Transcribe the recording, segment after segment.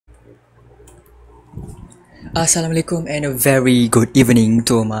Assalamualaikum and a very good evening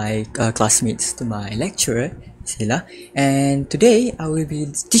to my classmates, to my lecturer, Sila. And today I will be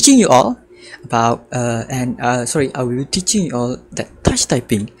teaching you all about I will be teaching you all that touch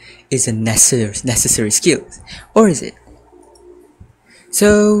typing is a necessary skill, or is it?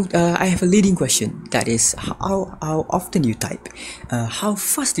 So I have a leading question, that is how often you type, how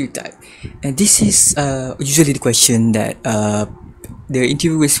fast do you type, and this is usually the question that the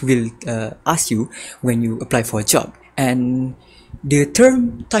interviewers will ask you when you apply for a job. And the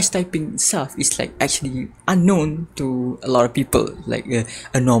term touch typing itself is like actually unknown to a lot of people, like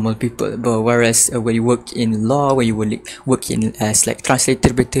a normal people. But whereas when you work in law, when you work in as like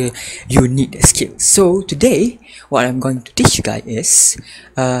translator, better you need a skill. So today, what I'm going to teach you guys is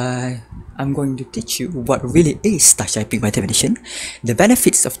I'm going to teach you what really is touch typing by definition, the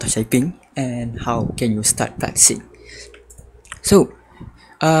benefits of touch typing, and how can you start practicing. So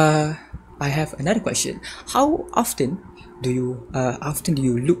I have another question. How often do you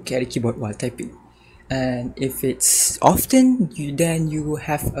look at a keyboard while typing? And if it's often, then you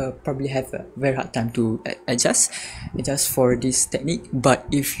have probably have a very hard time to adjust for this technique. But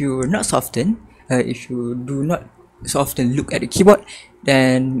if you're not so often, if you do not so often look at the keyboard,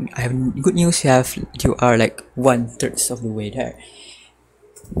 then I have good news. You are like 1/3 of the way there.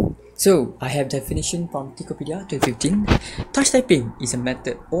 So I have definition from Wikipedia 2015. Touch typing is a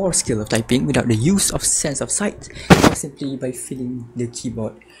method or skill of typing without the use of sense of sight, or simply by feeling the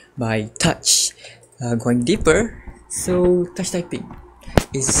keyboard by touch. Going deeper, so touch typing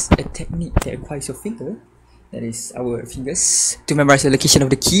is a technique that requires your finger, that is our fingers, to memorize the location of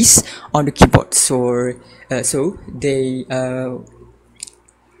the keys on the keyboard. So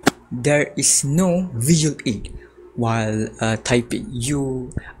there is no visual aid while typing.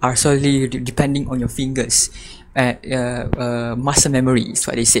 You are solely depending on your fingers. Muscle memory is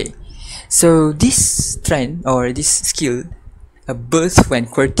what they say. So this trend or this skill birthed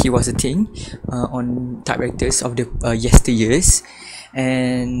when QWERTY was a thing on typewriters of the yesteryears.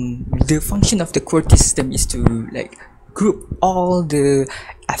 And the function of the QWERTY system is to like group all the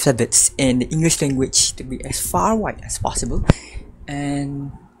alphabets in the English language to be as far wide as possible,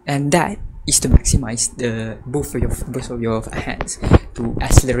 and that is to maximize the both of your hands to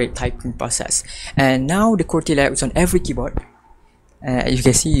accelerate typing process. And now the QWERTY layout is on every keyboard. You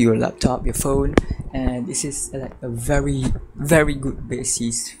can see your laptop, your phone, and this is like a very good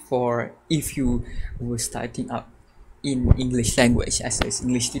basis for if you were starting up in English language. As an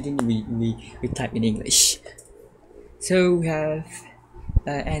English student, we type in English. So we have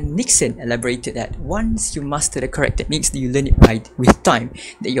and Nixon elaborated that once you master the correct techniques, you learn it right with time,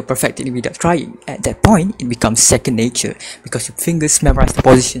 that you're perfecting it without trying. At that point, it becomes second nature because your fingers memorize the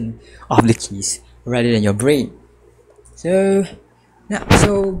position of the keys rather than your brain. So now,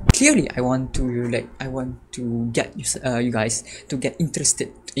 so clearly, I want to get you guys to get interested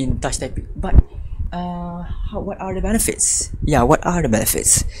in touch typing. But what are the benefits? Yeah, what are the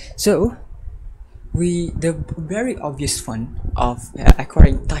benefits? So the very obvious one of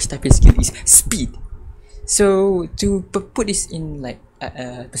acquiring touch typing skill is speed. So to put this in like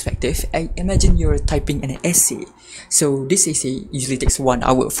perspective, I imagine you're typing an essay. So this essay usually takes 1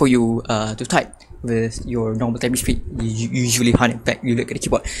 hour for you to type with your normal typing speed, usually 100 peck. You look at the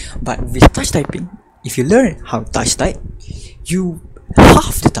keyboard. But with touch typing, if you learn how to touch type, you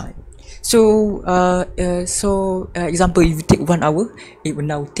half the time. So example, if you take 1 hour, it will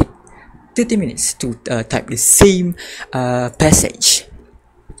now take 30 minutes to type the same passage.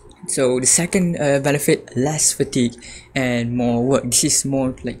 So the second benefit, less fatigue and more work. This is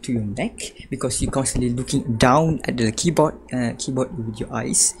more like to your neck because you're constantly looking down at the keyboard with your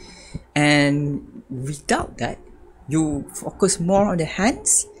eyes, and without that you focus more on the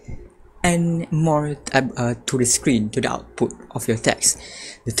hands and more to the screen, to the output of your text.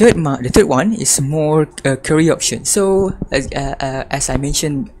 The third one is more career option. So as I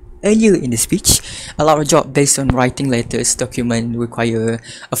mentioned earlier in the speech, a lot of jobs based on writing letters, document require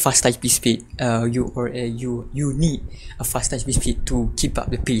a fast typing speed. You need a fast typing speed to keep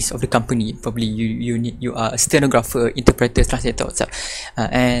up the pace of the company. Probably you are a stenographer, interpreter, translator, etc.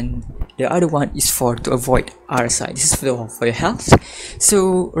 And the other one is to avoid RSI. This is for your health.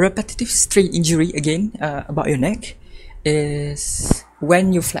 So repetitive strain injury, again about your neck, is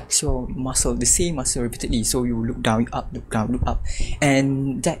when you flex your muscle, the same muscle repeatedly. So you look down, look up,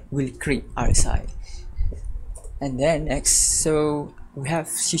 and that will create RSI. And then next, so we have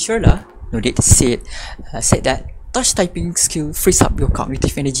Shishola said that touch typing skill frees up your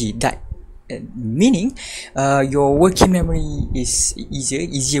cognitive energy. That meaning your working memory is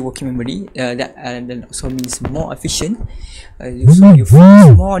easier working memory. That also means more efficient. So you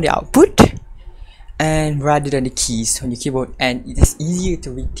focus more on the output, and rather than the keys on your keyboard, and it is easier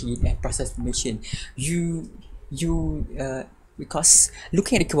to retain and process information. Because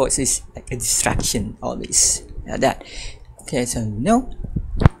looking at the keyboards is like a distraction always. That okay, so now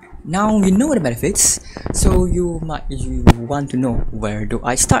you know the benefits, so you want to know, where do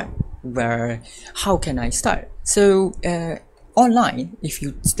I start, how can I start? So online, if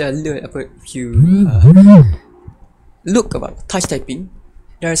you look about touch typing,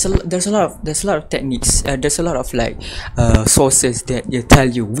 there's a lot of techniques, there's a lot of like sources that tell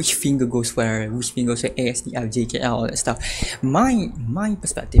you which finger goes where, which finger goes where, ASDF, all that stuff. My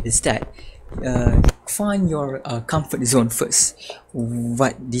perspective is that find your comfort zone first.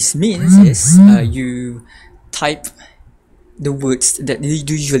 What this means is you type the words, that the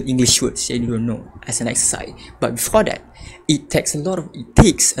usual English words that you don't know, as an exercise. But before that, it takes a lot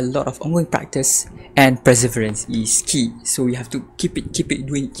of ongoing practice, and perseverance is key. So you have to keep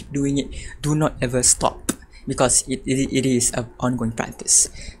doing it. Do not ever stop, because it is an ongoing practice.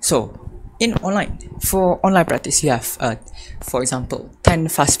 So for online practice, you have for example 10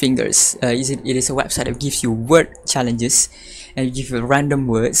 fast fingers. It is a website that gives you word challenges, and you give you random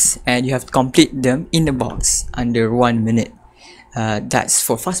words, and you have to complete them in the box under 1 minute. That's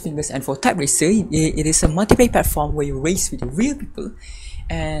for fast fingers. And for type racer, it is a multiplayer platform where you race with real people,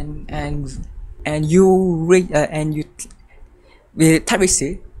 and with type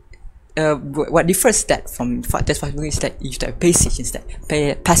racer, what differs that from fast fingers is that you type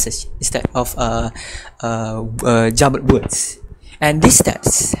passage instead of jumbled words. And these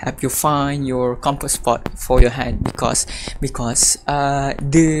stats help you find your comfort spot for your hand, because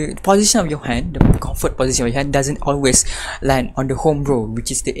the position of your hand, the comfort position of your hand, doesn't always land on the home row,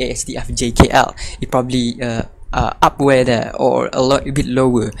 which is the ASDFJKL. It probably upward there, or a bit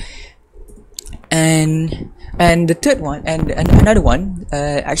lower. And the third one, and another one,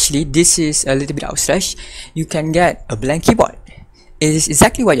 actually this is a little bit outstretched. You can get a blank keyboard. It is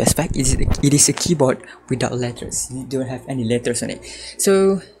exactly what you expect. It is a keyboard without letters. You don't have any letters on it.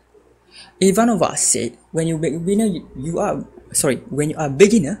 So if one of us said, when you are a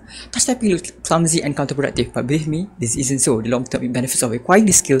beginner, touch typing looks clumsy and counterproductive. But believe me, this isn't so. The long-term benefits of acquiring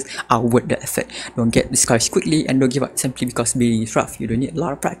these skills are worth the effort. Don't get discouraged quickly, and don't give up simply because being is rough. You don't need a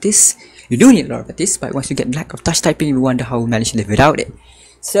lot of practice. You do need a lot of practice, but once you get the lack of touch typing, you wonder how we manage to live without it.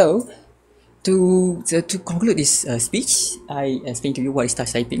 So to conclude this speech, I explained to you what is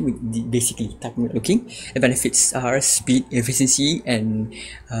touch typing, basically typing without looking. The benefits are speed, efficiency, and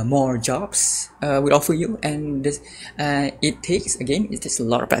more jobs will offer you. And it takes a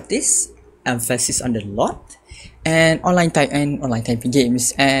lot of practice, emphasis on the lot, and online typing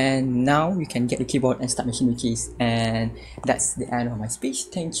games. And now you can get the keyboard and start making the keys. And that's the end of my speech.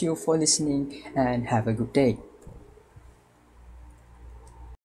 Thank you for listening, and have a good day.